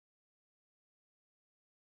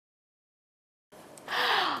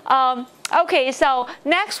Okay, so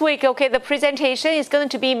next week, okay, the presentation is going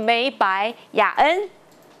to be made by Yaen,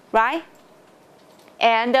 right?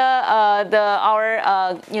 And our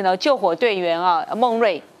救火队员孟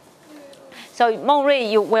瑞. So Meng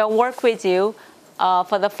Rui will work with you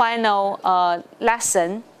for the final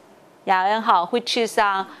lesson, which is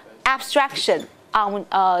abstraction on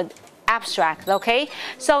abstract. Okay.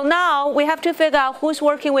 So now we have to figure out who's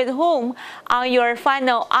working with whom on your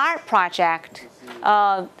final art project.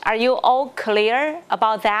 Are you all clear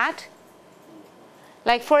about that?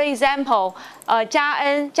 Like for example,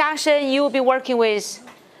 Jia Shen, you will be working with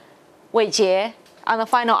Wei Jie on the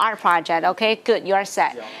final art project. Okay, good, you are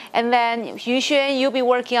set. And then Yu Xuan, you'll be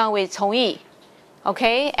working on with Cong Yi.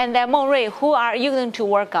 Okay, and then Meng Rui, who are you going to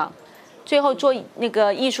work on? 最后做那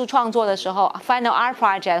个艺术创作的时候 ，final art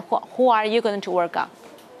project, who are you going to work on?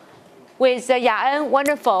 With Yaen,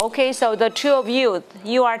 wonderful. Okay, so the two of you,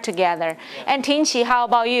 you are together. And Tingqi, how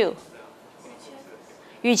about you?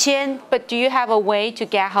 Yu Qian, but do you have a way to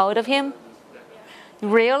get hold of him?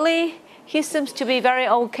 Really? He seems to be very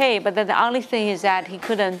okay, but then the only thing is that he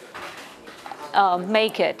couldn't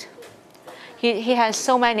make it. He has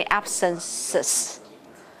so many absences.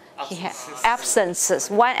 He has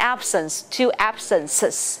absences, one absence, two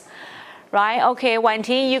absences. Right? Okay, Wan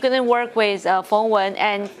Ting, you're going to work with Feng Wen,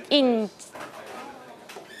 and Yin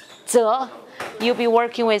Ze, you'll be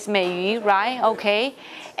working with Mei Yu, right? Okay.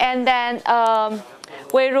 And then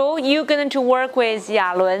Wei Ru, you're going to work with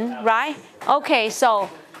Ya Lun, right? Okay, so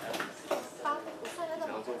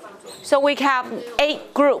we have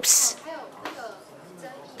 8 groups.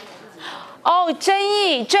 Oh,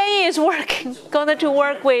 Zheng Yi is going to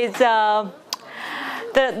work with the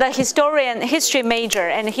history major,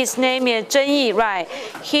 and his name is Zheng Yi, right?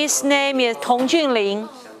 His name is Tong Junling.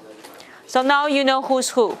 So now you know who's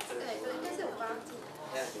who.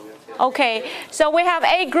 Okay, so we have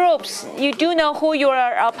 8 groups. You do know who your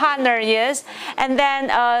partner is, and then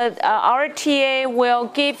our TA will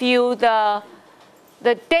give you the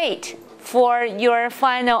date for your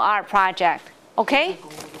final art project. Okay?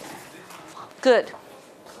 Good.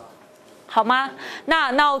 好吗？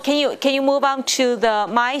 Now can you move on to the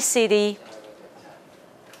My City?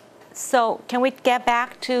 So can we get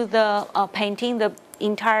back to the painting the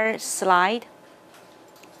entire slide?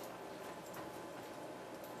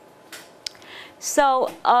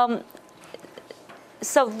 So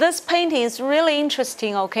this painting is really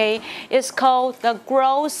interesting. Okay, it's called the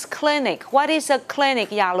Growth Clinic. What is a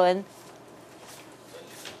clinic, Yalun?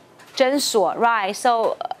 诊所, right?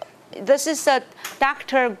 So this is a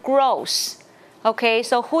Dr. Gross. Okay,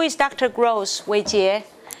 so who is Dr. Gross? Wei Jie.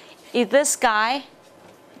 Is this guy,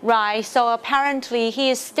 right? So apparently he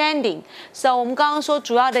is standing. So 我们刚刚说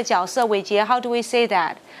主要的角色伟杰, how do we say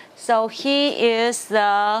that? So he is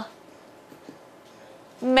the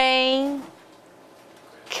main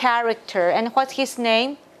character, and what's his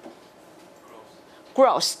name?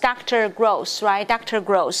 Gross, Dr. Gross, right? Dr.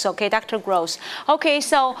 Gross, okay, Dr. Gross. Okay,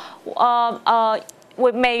 so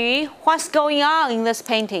with Mei Yu, what's going on in this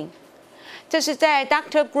painting? 这是在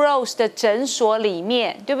Dr. Gross 的诊所里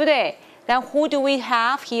面，对不对？ Then who do we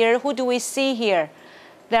have here? Who do we see here?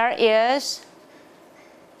 There is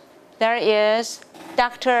the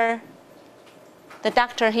doctor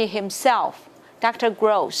himself, Dr.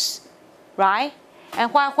 Gross, right?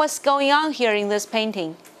 And what's going on here in this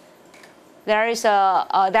painting? They're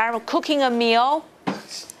cooking a meal.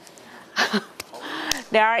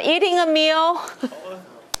 They are eating a meal.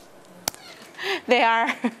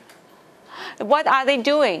 What are they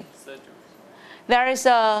doing? There is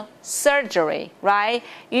a surgery, right?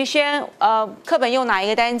 于轩，课本用哪一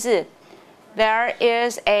个单字？ There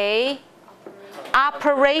is a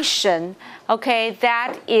operation, okay,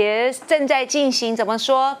 that is 正在进行，怎么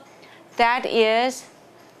说？ That is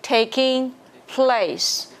taking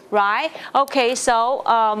place, right? Okay, so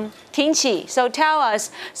Tingqi, so tell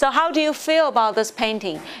us, so how do you feel about this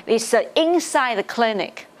painting? It's inside the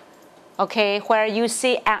clinic, okay, where you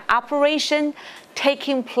see an operation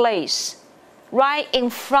taking place right in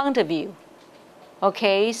front of you.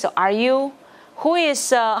 Okay, so who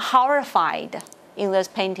is horrified in this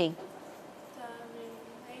painting? The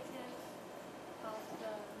relative of the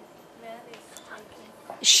man is taking.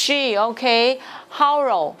 She, okay,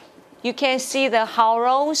 horror. You can see the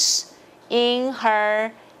horrors in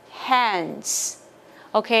her hands.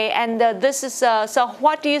 Okay, and this is, so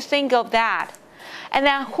what do you think of that? And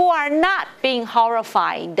then who are not being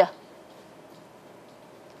horrified?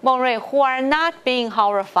 Meng Rui, who are not being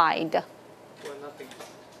horrified?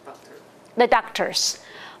 The doctors.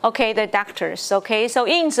 Okay, the doctors. Okay, so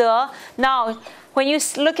Yingze, now when you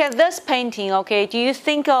look at this painting, okay, do you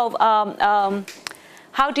think of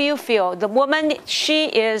How do you feel? The woman, she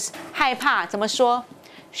is 害怕，怎么说？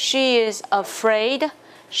 She is afraid,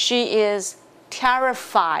 she is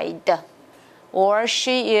terrified, or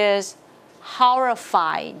she is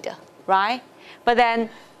horrified, right? But then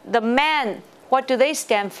the men, what do they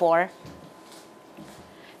stand for?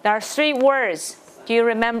 There are 3 words. Do you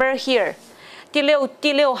remember here? 第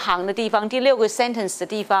六行的地方，第6个 sentence 的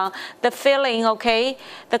地方 the feeling, okay?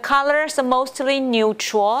 The colors are mostly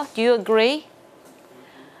neutral. Do you agree?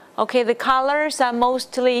 Okay, the colors are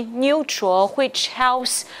mostly neutral, which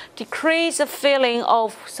helps decrease the feeling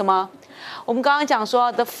of 什么？我们刚刚讲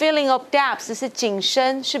说 the feeling of depth 是紧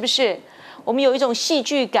身，是不是？我们有一种戏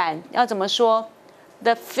剧感，要怎么说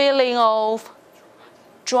 ？The feeling of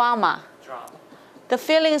drama。The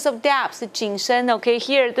feelings of depth 是紧身 ，OK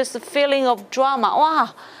here this is feeling of drama，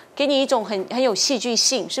 哇，给你一种很有戏剧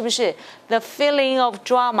性，是不是 ？The feeling of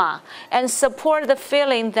drama and support the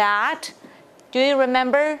feeling that, do you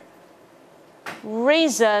remember?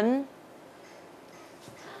 Reason,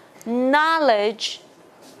 knowledge,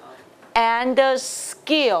 and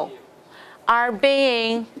skill are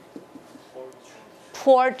being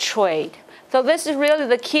portrayed. So this is really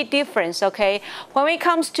the key difference, okay? When it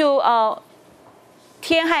comes to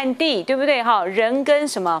天和地，对不对？哈，人跟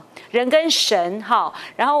什么？人跟神，哈。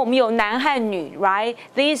然后我们有男和女 ，right?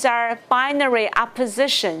 These are binary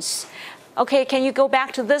oppositions. Okay, can you go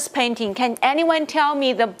back to this painting? Can anyone tell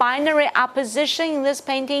me the binary opposition in this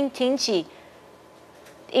painting? 听起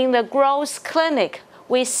In the Gross Clinic,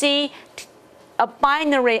 we see a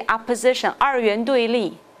binary opposition, 二元对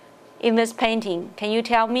立 in this painting. Can you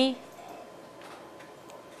tell me?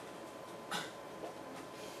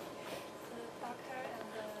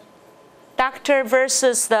 Doctor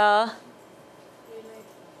versus the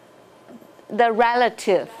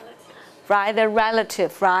relative, right? The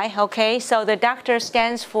relative, right? Okay, so the doctor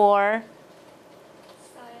stands for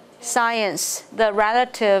science. The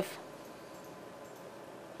relative.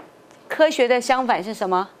 科学的相反是什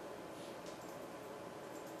么？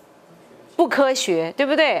不科学，对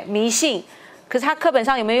不对？迷信。可是他课本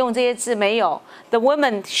上有没有用这些字？没有。The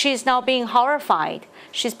woman, she's now being horrified.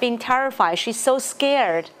 She's being terrified. She's so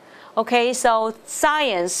scared. Okay, so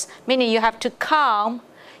science, meaning you have to calm,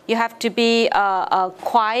 you have to be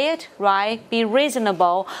quiet, right? Be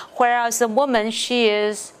reasonable. Whereas the woman, she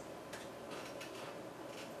is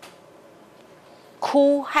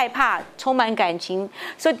哭、害怕、充满感情。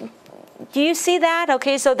So, do you see that?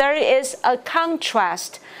 Okay, so there is a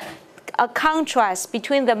contrast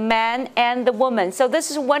between the man and the woman. So this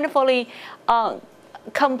is wonderfully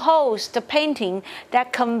composed painting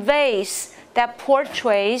that conveys, that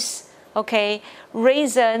portrays, okay,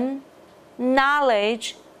 reason,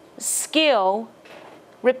 knowledge, skill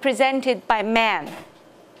represented by man.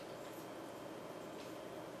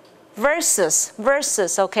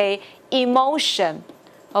 Versus, okay, emotion,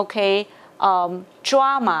 okay,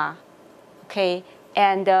 drama, okay,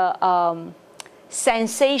 and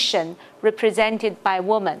sensation represented by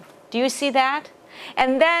woman. Do you see that?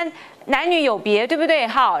 And then 男女有别，对不对？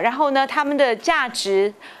好，然后呢，他们的价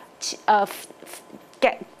值，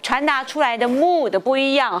传达出来的 mood 不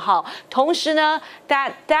一样，哈。同时呢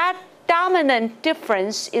that dominant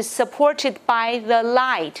difference is supported by the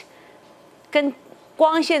light， 跟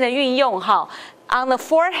光线的运用，哈。On the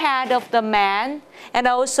forehead of the man and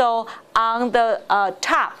also on the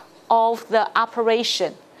top of the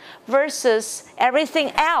operation versus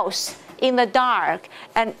everything else in the dark,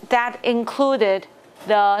 and that included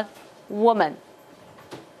the woman.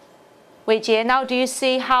 伟杰, now do you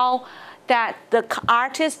see how that the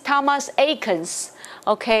artist Thomas Eakins,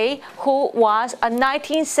 okay, who was a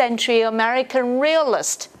 19th century American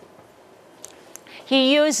realist,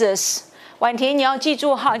 he uses, 婉婷你要记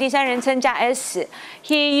住哈，第三人称加 s,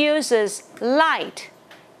 he uses light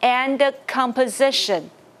and composition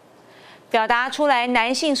表达出来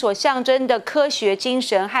男性所象征的科学精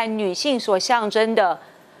神和女性所象征的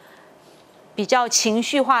比较情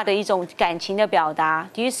绪化的一种感情的表达。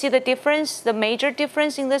Do you see the difference, the major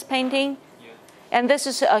difference in this painting? Yeah. And this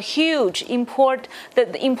is a huge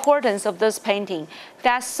the importance of this painting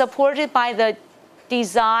that's supported by the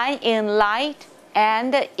design in light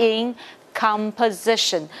and in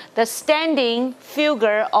composition. The standing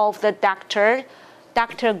figure of the doctor,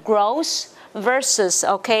 Dr. Gross, versus,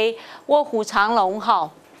 okay, 卧虎藏龙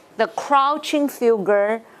哈 the crouching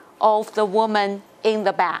figure of the woman in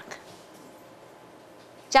the back.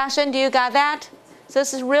 嘉生, do you got that?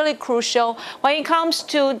 This is really crucial. When it comes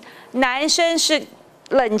to 男生是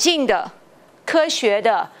冷静的、科学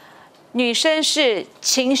的，女生是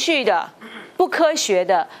情绪的、不科学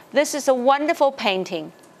的。This is a wonderful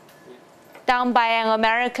painting done by an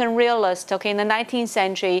American realist, okay, in the 19th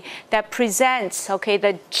century that presents, okay,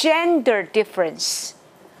 the gender difference.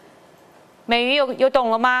 美瑜有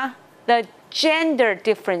懂了吗？ The gender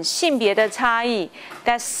difference, 性别的差异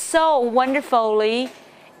that's so wonderfully,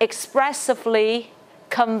 expressively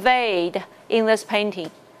conveyed in this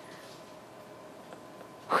painting.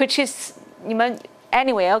 Which is,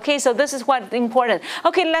 anyway, okay, so this is what's important.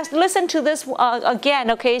 Okay, let's listen to this again,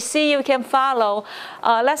 okay, see if you can follow.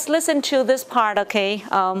 Let's listen to this part, okay.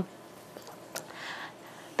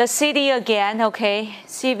 The city again, okay,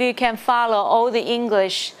 see if you can follow all the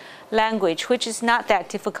English language, which is not that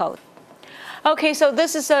difficult. Okay, so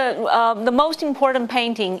this is the most important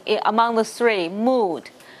painting among the three, mood.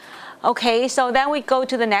 Okay, so then we go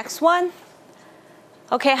to the next one.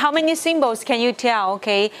 Okay, how many symbols can you tell?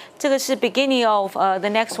 Okay, 这个是 beginning of the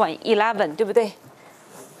next one, 11, 对不对？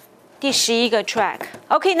第11个 track.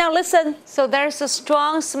 Okay, now listen. So there's a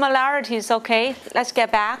strong similarities. Okay, let's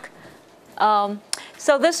get back.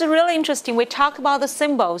 So this is really interesting. We talk about the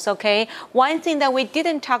symbols. Okay, one thing that we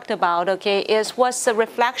didn't talk about. Okay, is what's the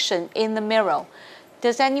reflection in the mirror?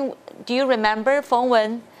 Do you remember, Feng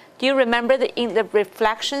Wen? Do you remember the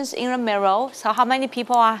reflections in the mirror? So how many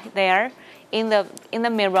people are there? In the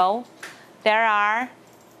mirror, there are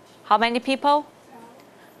how many people?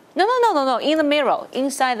 No. In the mirror,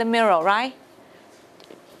 inside the mirror, right?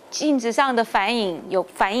 镜子上的反影有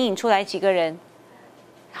反映出来几个人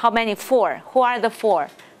 ？How many? 4. Who are the 4?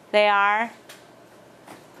 They are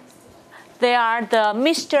the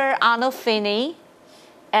Mr. Arnolfini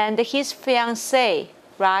and his fiancée,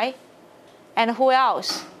 right? And who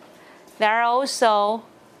else? There are also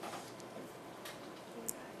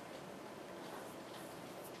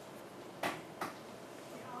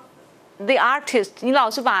the artist. 你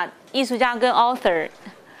老是把艺术家跟 author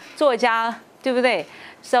作家，对不对？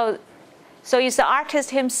 So it's the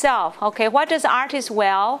artist himself. Okay, what does the artist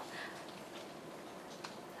wear?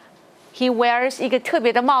 He wears 一个特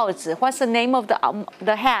别的帽子. What's the name of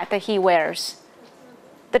the hat that he wears?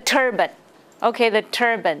 The turban. Okay, the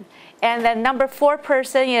turban. And then number 4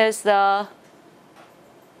 person is the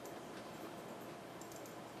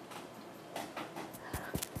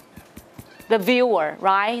viewer,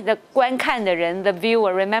 right? The 观看的人, the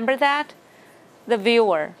viewer. Remember that? The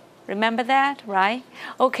viewer. Remember that, right?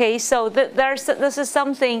 Okay, so this is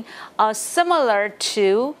something similar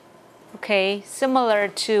to, okay, similar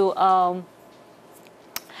to.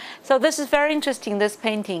 So this is very interesting. This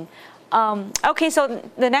painting. Okay, so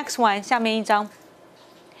the next one, 下面一张.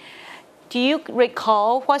 Do you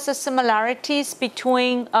recall what's the similarities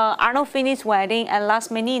between Arnolfini's wedding and Las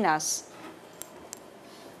Meninas?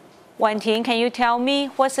 Wan Ting, can you tell me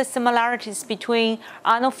what's the similarities between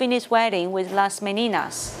Arnolfini's wedding with Las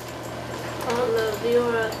Meninas? The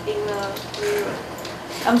viewer in the mirror.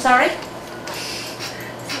 I'm sorry?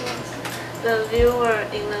 The viewer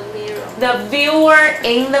in the mirror. The viewer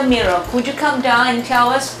in the mirror. Could you come down and tell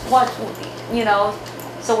us what,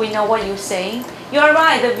 so we know what you're saying? You're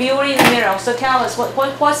right, the viewer in the mirror. So tell us,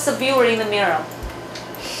 what's the viewer in the mirror?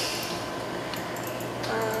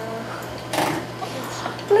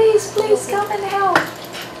 Please come and help.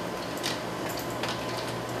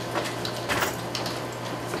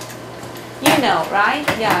 You know, right?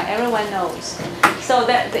 Yeah, everyone knows. So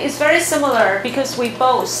that it's very similar because we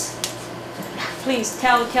both. Please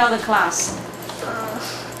tell the class.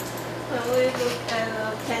 When we look at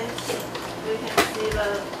the painting, we can see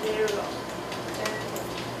the mirror, and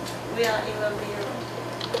we are in the mirror.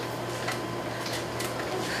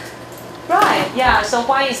 Right. Yeah. So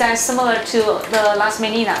why is that similar to the Las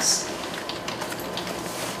Meninas?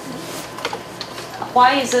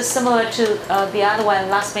 Why is it similar to the other one,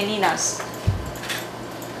 Las Meninas?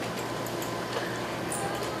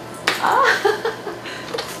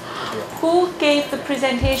 Who gave the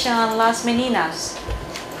presentation on Las Meninas?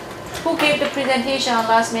 Who gave the presentation on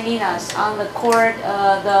Las Meninas on the court?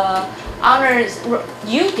 The honors.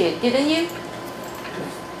 You did, didn't you?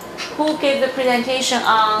 Who gave the presentation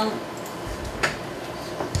on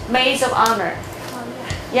Maids of Honor?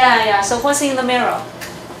 Yeah. So what's in the mirror?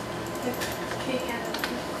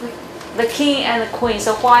 The king and the queen.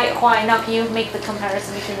 So why now? Can you make the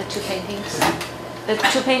comparison between the two paintings? The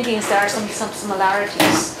two paintings, there are some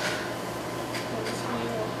similarities.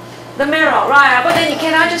 The mirror, right? But then you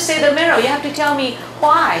cannot just say the mirror. You have to tell me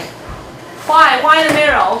why. Why the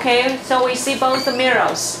mirror? Okay. So we see both the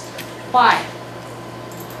mirrors. Why?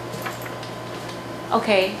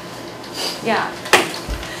 Okay. Yeah.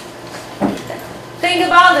 Think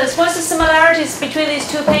about this. What's the similarities between these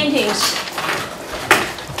two paintings?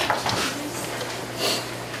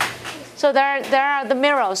 So there are the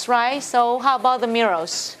mirrors, right? So how about the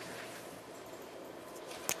mirrors?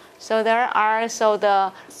 So there are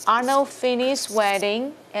the Arnold Finis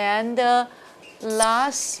wedding and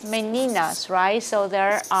Las Meninas, right? So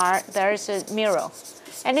there's a mural.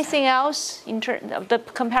 Anything else in terms of the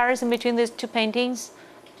comparison between these two paintings?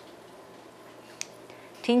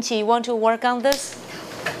 Tinchi, you want to work on this?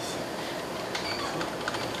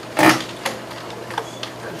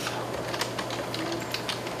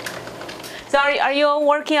 So are you all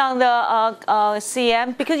working on the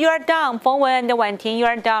CM? Because you are done, Fengwen and Wanting, you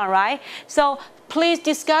are done, right? So please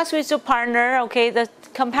discuss with your partner, okay, the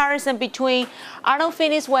comparison between Arnold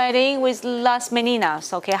Finis wedding with Las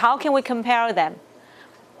Meninas, okay? How can we compare them?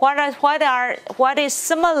 What is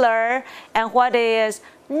similar and what is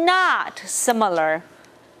not similar?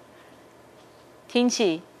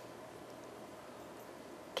 Tinchi,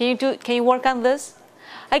 can you work on this?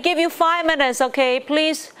 I give you 5 minutes, okay?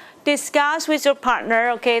 Please discuss with your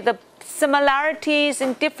partner, okay, the similarities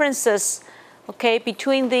and differences, okay,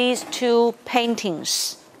 between these two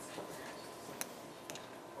paintings.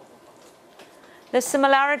 The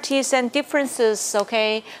similarities and differences,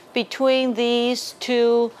 okay, between these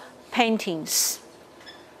two paintings.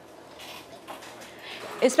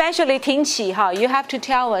 Especially Tingqi, you have to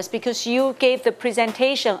tell us because you gave the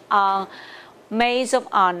presentation on Maids of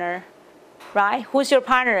Honor, right? Who's your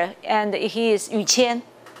partner? And he is Yu Qian,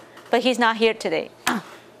 but he's not here today.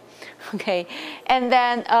 Okay, and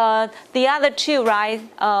then the other two, right,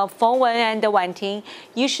 Fengwen and Wanting,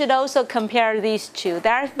 you should also compare these two. They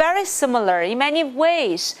are very similar in many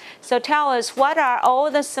ways. So tell us what are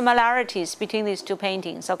all the similarities between these two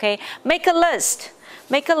paintings, okay? Make a list,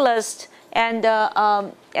 and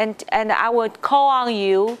I would call on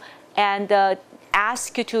you and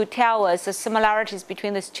ask you to tell us the similarities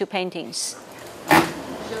between these two paintings.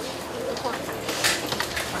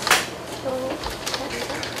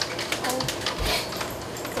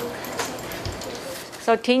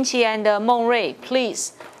 So Tingqi and Mongrui,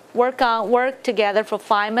 please work together for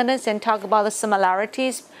 5 minutes and talk about the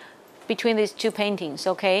similarities between these two paintings,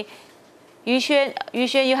 okay? Yuxuan,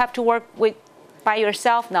 you have to work by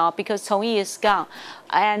yourself now because Cong Yi is gone.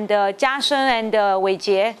 And Jiashen and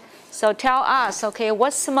Weijie, so tell us, okay,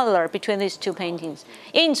 what's similar between these two paintings?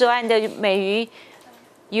 Yingzhe and Meiyu,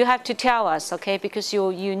 you have to tell us, okay, because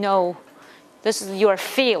you know this is your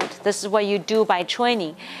field. This is what you do by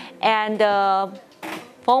training. And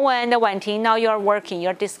Fengwen and Wanting, now you're working,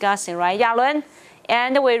 you're discussing, right? Yalun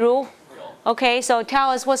and Weiru. Okay, so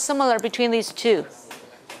tell us what's similar between these two.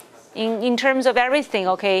 In terms of everything,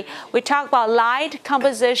 okay? We talk about light,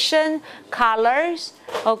 composition, colors,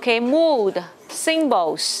 okay, mood,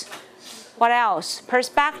 symbols. What else?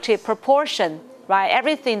 Perspective, proportion, right?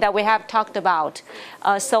 Everything that we have talked about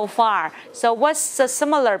so far. So what's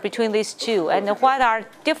similar between these two and what are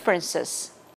differences?